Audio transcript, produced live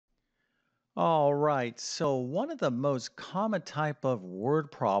All right, so one of the most common type of word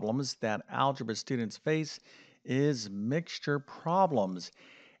problems that algebra students face is mixture problems.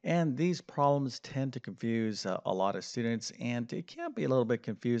 And these problems tend to confuse a lot of students and it can be a little bit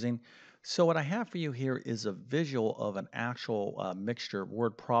confusing. So what I have for you here is a visual of an actual mixture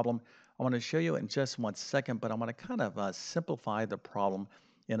word problem. I want to show you in just 1 second, but I'm going to kind of simplify the problem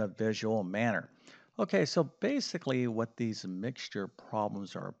in a visual manner. Okay, so basically what these mixture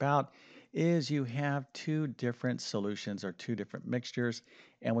problems are about is you have two different solutions or two different mixtures,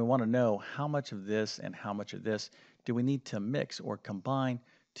 and we want to know how much of this and how much of this do we need to mix or combine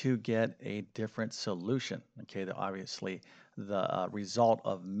to get a different solution. Okay, obviously the result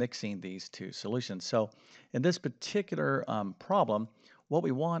of mixing these two solutions. So in this particular problem, what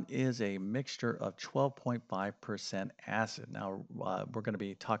we want is a mixture of 12.5% acid. Now, we're going to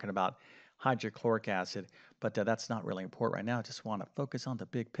be talking about hydrochloric acid, but that's not really important right now. I just want to focus on the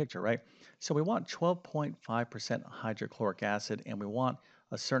big picture, right? So we want 12.5% hydrochloric acid, and we want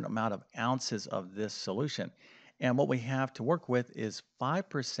a certain amount of ounces of this solution. And what we have to work with is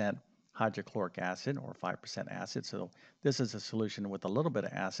 5% hydrochloric acid or 5% acid. So this is a solution with a little bit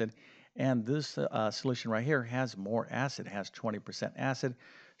of acid. And this solution right here has more acid, has 20% acid.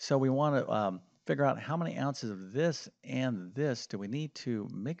 So we want to figure out how many ounces of this and this do we need to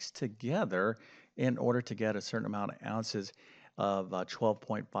mix together in order to get a certain amount of ounces of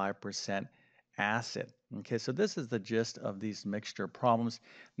 12.5% acid. Okay, so this is the gist of these mixture problems.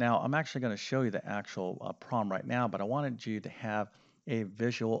 Now, I'm actually going to show you the actual problem right now, but I wanted you to have a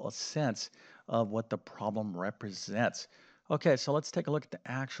visual sense of what the problem represents. Okay, so let's take a look at the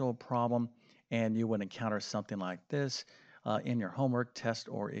actual problem, and you would encounter something like this in your homework, test,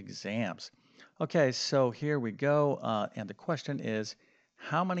 or exams. Okay, so here we go, and the question is,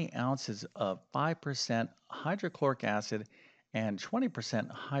 how many ounces of 5% hydrochloric acid and 20%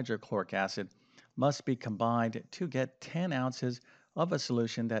 hydrochloric acid must be combined to get 10 ounces of a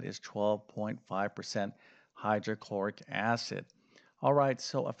solution that is 12.5% hydrochloric acid. All right,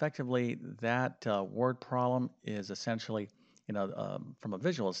 so effectively, that word problem is essentially, from a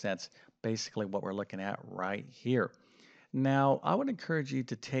visual sense, basically what we're looking at right here. Now, I would encourage you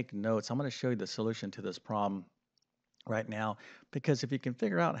to take notes. I'm going to show you the solution to this problem right now because if you can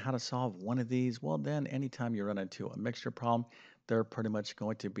figure out how to solve one of these, well, then anytime you run into a mixture problem, they're pretty much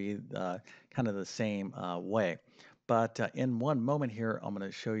going to be kind of the same way. But in one moment here, I'm going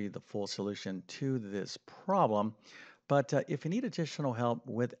to show you the full solution to this problem. But if you need additional help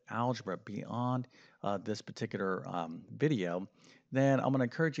with algebra beyond this particular video, then I'm going to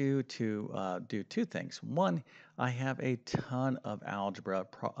encourage you to do two things. One, I have a ton of algebra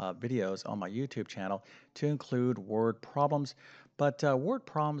videos on my YouTube channel to include word problems. But word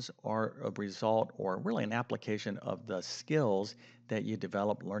problems are a result or really an application of the skills that you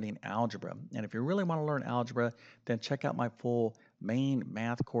develop learning algebra. And if you really want to learn algebra, then check out my full main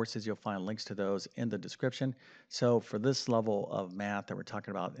math courses. You'll find links to those in the description. So for this level of math that we're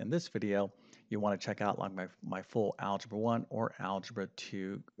talking about in this video, you want to check out like my full Algebra 1 or Algebra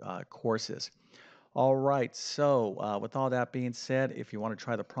 2 courses. All right, so with all that being said, if you want to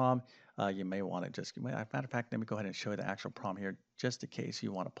try the problem, you may want to just, matter of fact, let me go ahead and show you the actual problem here, just in case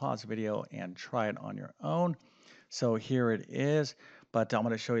you want to pause the video and try it on your own. So here it is, but I'm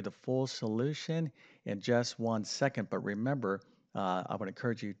going to show you the full solution in just 1 second. But remember, I would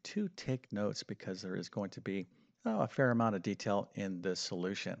encourage you to take notes because there is going to be a fair amount of detail in this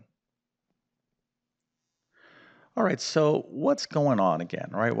solution. All right, so what's going on again,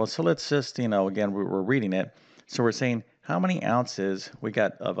 right? Well, so let's just, again, we're reading it. So we're saying how many ounces we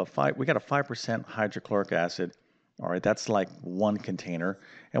got of we got a 5% hydrochloric acid. All right, that's like one container.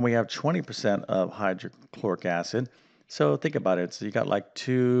 And we have 20% of hydrochloric acid. So think about it. So you got like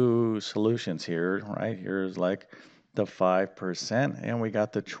two solutions here, right? Here's like the 5%, and we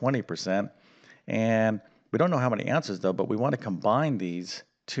got the 20%. And we don't know how many ounces though, but we want to combine these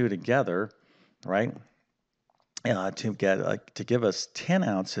two together, right? To give us 10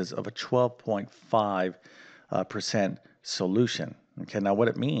 ounces of a 12.5 percent solution. Okay, now what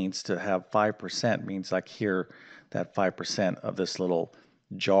it means to have 5% means like here, that 5% of this little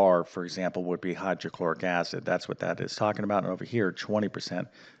jar, for example, would be hydrochloric acid. That's what that is talking about. And over here, 20%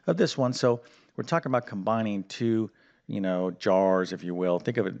 of this one. So we're talking about combining two, jars, if you will.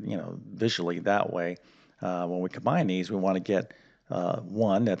 Think of it, visually that way. When we combine these, we want to get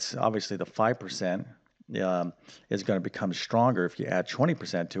one that's obviously the 5% is going to become stronger if you add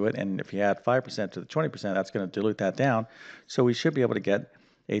 20% to it. And if you add 5% to the 20%, that's going to dilute that down. So we should be able to get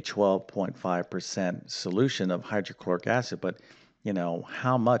a 12.5% solution of hydrochloric acid. But,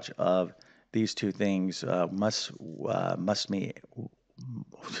 how much of these two things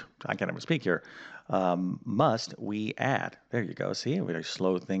I can't even speak here. Must we add? There you go. See, we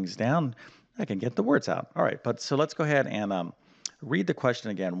slow things down. I can get the words out. All right, but so let's go ahead and read the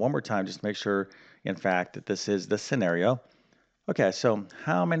question again one more time, just to make sure, in fact, that this is the scenario. Okay, so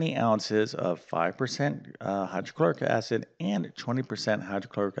how many ounces of 5% hydrochloric acid and 20%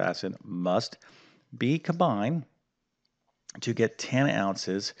 hydrochloric acid must be combined to get 10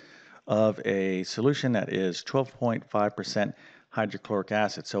 ounces of a solution that is 12.5% hydrochloric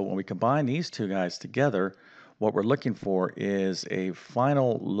acid? So when we combine these two guys together, what we're looking for is a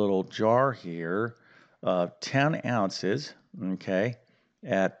final little jar here of 10 ounces, okay,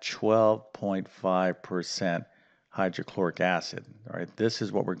 at 12.5% hydrochloric acid. All right, this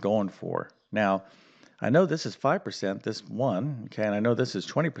is what we're going for. Now, I know this is 5%, this one, okay, and I know this is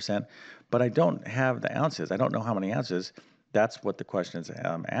 20%, but I don't have the ounces. I don't know how many ounces. That's what the question is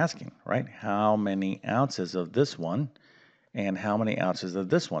asking, right? How many ounces of this one and how many ounces of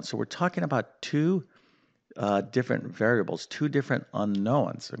this one? So we're talking about two different variables, two different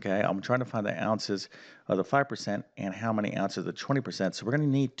unknowns, okay? I'm trying to find the ounces of the 5% and how many ounces of the 20%. So we're going to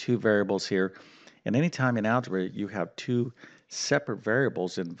need two variables here. And anytime in algebra you have two separate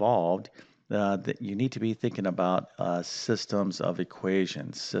variables involved, that you need to be thinking about systems of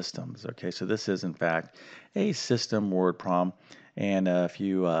equations, systems, okay? So this is, in fact, a system word problem. And if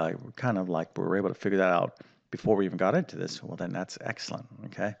you kind of like were able to figure that out before we even got into this, well, then that's excellent,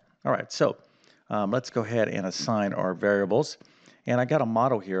 okay? All right, so let's go ahead and assign our variables. And I got a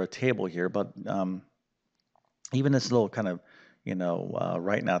model here, a table here, but even this little kind of,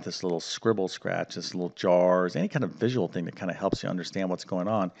 writing out this little scribble scratch, this little jars, any kind of visual thing that kind of helps you understand what's going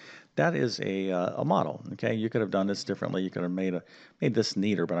on, that is a model, okay? You could have done this differently. You could have made this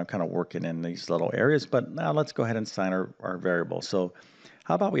neater, but I'm kind of working in these little areas. But now let's go ahead and assign our variable. So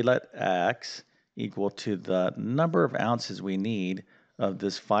how about we let x equal to the number of ounces we need of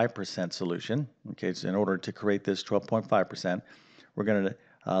this 5% solution, okay? So in order to create this 12.5%, we're going to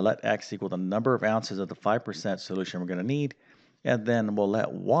let x equal the number of ounces of the 5% solution we're going to need, and then we'll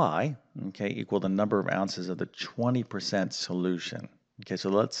let y, okay, equal the number of ounces of the 20% solution. Okay, so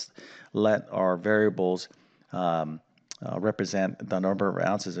let's let our variables represent the number of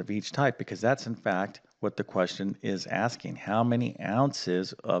ounces of each type, because that's in fact what the question is asking. How many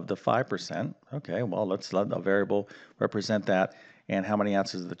ounces of the 5%? Okay, well, let's let a variable represent that, and how many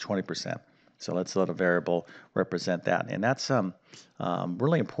ounces of the 20%? So let's let a variable represent that. And that's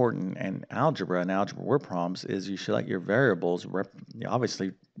really important in algebra and algebra word problems, is you should let your variables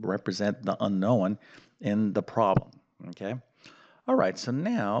obviously represent the unknown in the problem, okay? All right, so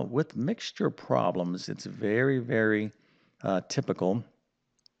now with mixture problems, it's very, very typical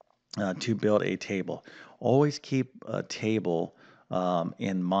to build a table. Always keep a table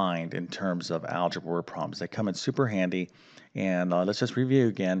in mind in terms of algebra word problems. They come in super handy. And let's just review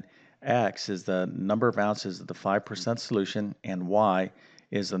again. X is the number of ounces of the 5% solution, and Y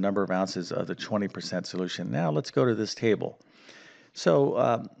is the number of ounces of the 20% solution. Now let's go to this table.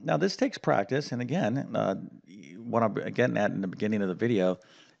 So now this takes practice, and again, what I'm getting at in the beginning of the video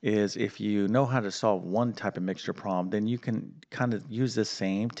is if you know how to solve one type of mixture problem, then you can kind of use the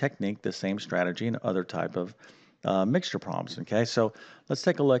same technique, the same strategy in other type of mixture problems, okay? So let's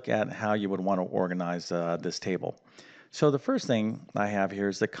take a look at how you would want to organize this table. So the first thing I have here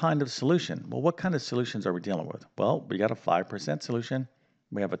is the kind of solution. Well, what kind of solutions are we dealing with? Well, we got a 5% solution.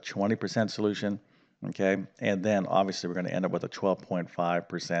 We have a 20% solution, okay? And then obviously we're going to end up with a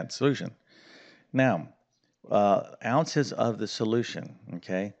 12.5% solution. Now, ounces of the solution,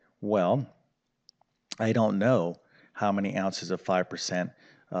 okay? Well, I don't know how many ounces of 5%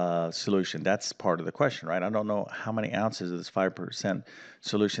 solution. That's part of the question, right? I don't know how many ounces of this 5%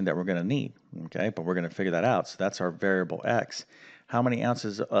 solution that we're going to need, okay? But we're going to figure that out. So that's our variable x. How many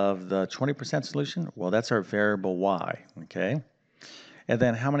ounces of the 20% solution? Well, that's our variable y, okay? And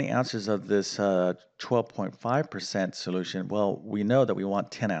then how many ounces of this 12.5% solution? Well, we know that we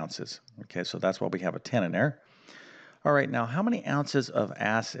want 10 ounces, okay? So that's why we have a 10 in there. All right, now how many ounces of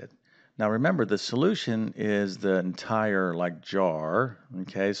acid? Now remember, the solution is the entire like jar,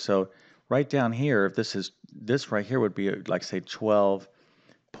 okay? So right down here, if this right here would be like say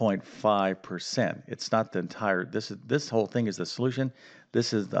 12.5%. It's not the entire, this whole thing is the solution.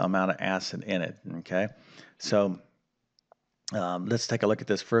 This is the amount of acid in it, okay? So let's take a look at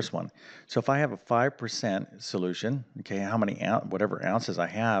this first one. So if I have a 5% solution, okay, how many whatever ounces I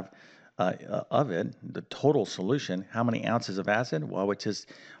have of it, the total solution, how many ounces of acid? Well, we just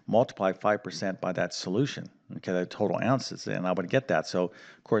multiply 5% by that solution, okay, the total ounces, and I would get that. So,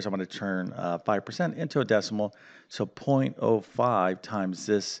 of course, I'm going to turn 5% into a decimal. So 0.05 times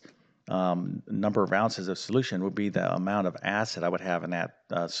this number of ounces of solution would be the amount of acid I would have in that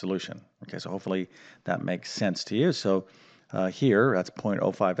solution. Okay, so hopefully that makes sense to you. So here, that's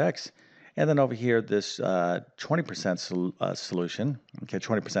 0.05x. And then over here, this 20% solution, okay,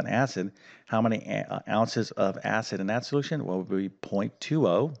 20% acid, how many ounces of acid in that solution? Well, it would be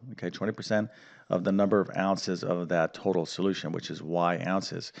 0.20, okay, 20% of the number of ounces of that total solution, which is Y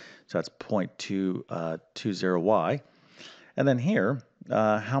ounces. So that's 0.220Y. And then here,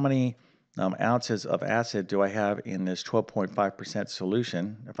 how many ounces of acid do I have in this 12.5%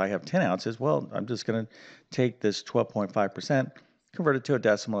 solution? If I have 10 ounces, well, I'm just going to take this 12.5%, convert it to a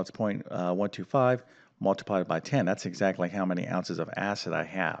decimal, it's 0.125, multiplied by 10. That's exactly how many ounces of acid I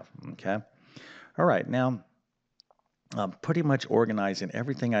have, okay? All right, now I'm pretty much organizing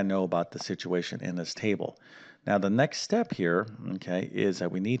everything I know about the situation in this table. Now the next step here, okay, is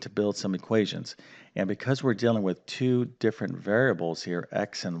that we need to build some equations. And because we're dealing with two different variables here,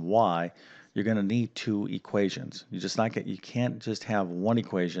 x and y, you're going to need two equations. You can't just have one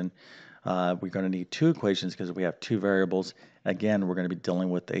equation. We're going to need two equations because we have two variables. Again, we're going to be dealing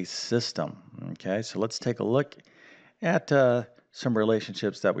with a system. Okay, so let's take a look at some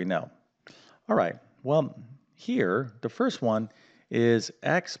relationships that we know. All right, well, here, the first one is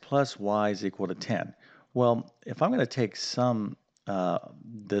x plus y is equal to 10. Well, if I'm going to take this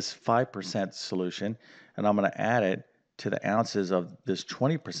 5% solution and I'm going to add it to the ounces of this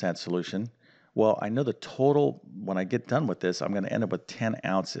 20% solution, well, I know the total, when I get done with this, I'm going to end up with 10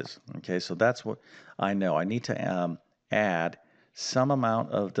 ounces. Okay, so that's what I know. I need to add some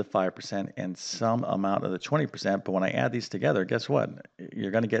amount of the 5% and some amount of the 20%, but when I add these together, guess what?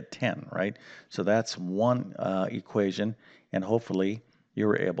 You're going to get 10, right? So that's one equation, and hopefully you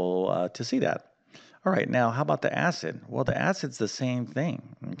were able to see that. All right, now how about the acid? Well, the acid's the same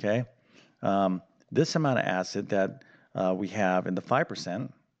thing, okay? This amount of acid that we have in the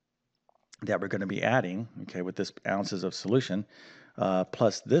 5% that we're going to be adding, okay, with this ounces of solution,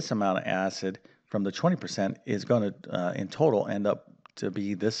 plus this amount of acid from the 20% is going to, in total, end up to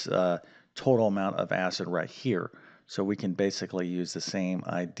be this total amount of acid right here. So we can basically use the same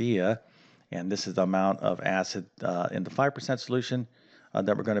idea, and this is the amount of acid in the 5% solution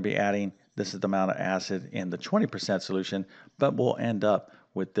that we're going to be adding. This is the amount of acid in the 20% solution, but we'll end up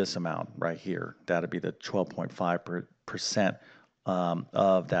with this amount right here. That'll be the 12.5%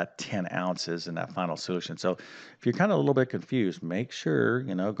 of that 10 ounces in that final solution. So if you're kind of a little bit confused, make sure,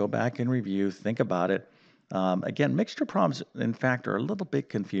 go back and review, think about it. Again, mixture problems, in fact, are a little bit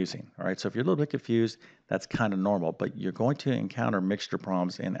confusing. All right, so if you're a little bit confused, that's kind of normal, but you're going to encounter mixture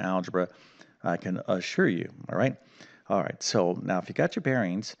problems in algebra, I can assure you. All right. All right, so now if you got your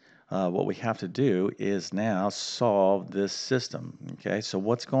bearings, what we have to do is now solve this system. Okay, so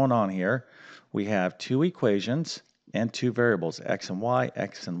what's going on here? We have two equations and two variables, x and y.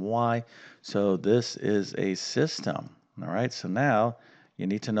 So this is a system. All right, so now you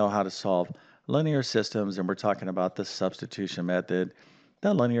need to know how to solve linear systems, and we're talking about the substitution method,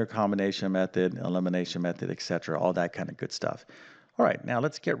 the linear combination method, elimination method, etc., all that kind of good stuff. All right, now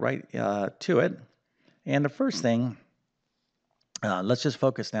let's get right to it. And the first thing, let's just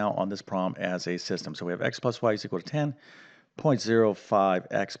focus now on this problem as a system. So we have x plus y is equal to 10,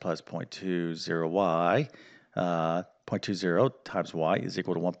 0.05x plus 0.20y. 0.20 times y is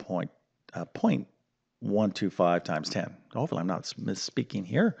equal to 0.125 times 10. Hopefully I'm not misspeaking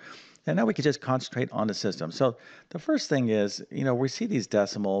here. And now we can just concentrate on the system. So the first thing is, we see these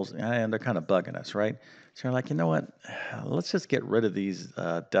decimals and they're kind of bugging us, right? So you're like, you know what? Let's just get rid of these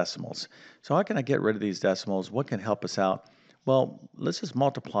decimals. So how can I get rid of these decimals? What can help us out? Well, let's just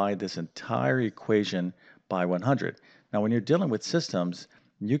multiply this entire equation by 100. Now, when you're dealing with systems,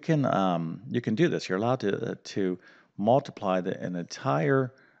 you can do this. You're allowed to multiply an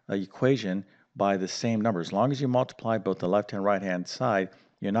entire equation by the same number. As long as you multiply both the left and right hand side,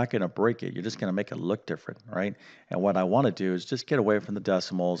 you're not going to break it. You're just going to make it look different, right? And what I want to do is just get away from the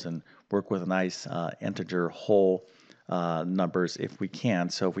decimals and work with nice integer whole numbers if we can.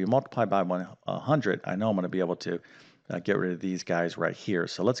 So if we multiply by 100, I know I'm going to be able to get rid of these guys right here.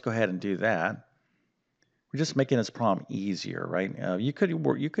 So let's go ahead and do that. We're just making this problem easier, right? You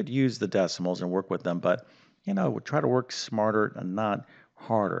could use the decimals and work with them, but try to work smarter and not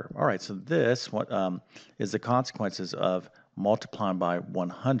harder. All right, so this is the consequences of multiplying by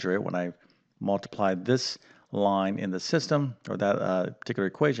 100. When I multiply this line in the system, or that particular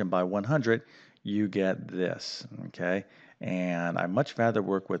equation, by 100, you get this, okay? And I much rather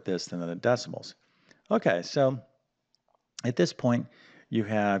work with this than the decimals. Okay, so at this point, you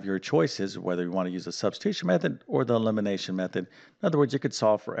have your choices, whether you want to use the substitution method or the elimination method. In other words, you could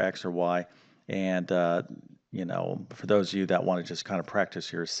solve for x or y, and for those of you that want to just kind of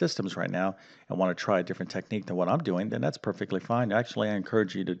practice your systems right now and want to try a different technique than what I'm doing, then that's perfectly fine. Actually, I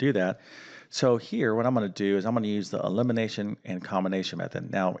encourage you to do that. So here, what I'm going to do is I'm going to use the elimination and combination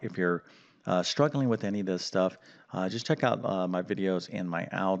method. Now, if you're struggling with any of this stuff, just check out my videos in my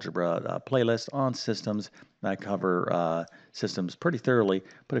algebra playlist on systems. I cover systems pretty thoroughly.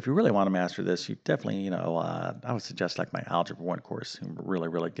 But if you really want to master this, you definitely, I would suggest like my Algebra 1 course and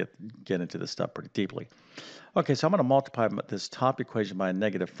really get into this stuff pretty deeply. Okay, so I'm going to multiply this top equation by a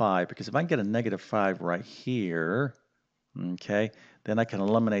 -5 because if I can get a -5 right here, okay, then I can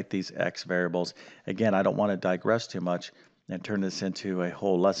eliminate these x variables. Again, I don't want to digress too much and turn this into a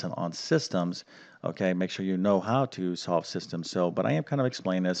whole lesson on systems. Okay, make sure you know how to solve systems. So, but I am kind of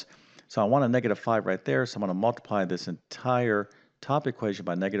explaining this. So I want a -5 right there. So I'm going to multiply this entire top equation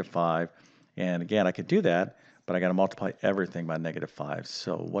by -5. And again, I could do that, but I got to multiply everything by -5.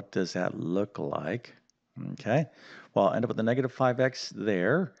 So what does that look like? Okay, well, I'll end up with a -5x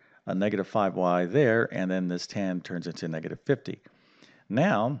there, a -5y there, and then this tan turns into -50.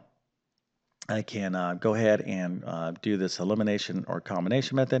 Now, I can go ahead and do this elimination or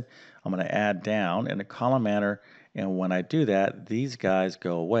combination method. I'm going to add down in a column manner, and when I do that, these guys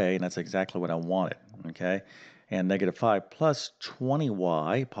go away, and that's exactly what I wanted, okay? And -5 plus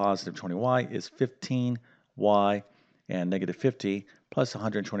 20y, positive 20y, is 15y, and -50 plus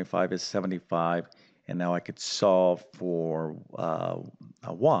 125 is 75, and now I could solve for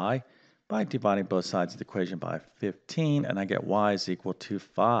a y by dividing both sides of the equation by 15, and I get y is equal to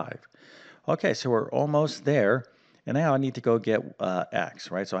 5. Okay, so we're almost there. And now I need to go get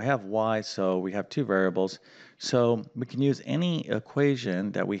x, right? So I have y, so we have two variables. So we can use any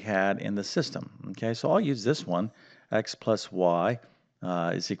equation that we had in the system. Okay, so I'll use this one, x plus y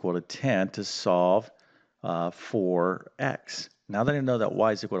is equal to 10 to solve for x. Now that I know that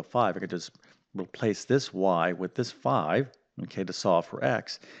y is equal to 5, I can just replace this y with this 5, okay, to solve for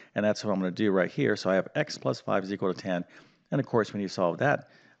x. And that's what I'm going to do right here. So I have x plus 5 is equal to 10. And of course, when you solve that,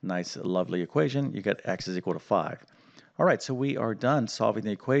 nice, lovely equation, you get x is equal to 5. All right, so we are done solving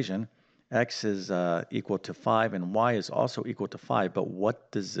the equation. X is equal to 5 and y is also equal to 5, but what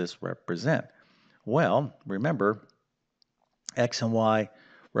does this represent? Well, remember, x and y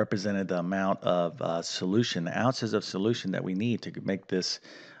represented the amount of solution, the ounces of solution that we need to make this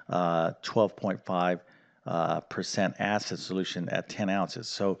 12.5% acid solution at 10 ounces.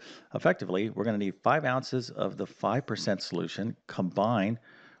 So effectively, we're going to need 5 ounces of the 5% solution combined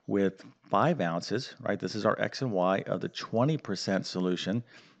with 5 ounces, right? This is our x and y of the 20% solution.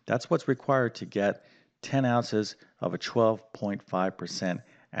 That's what's required to get 10 ounces of a 12.5%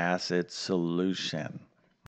 acid solution.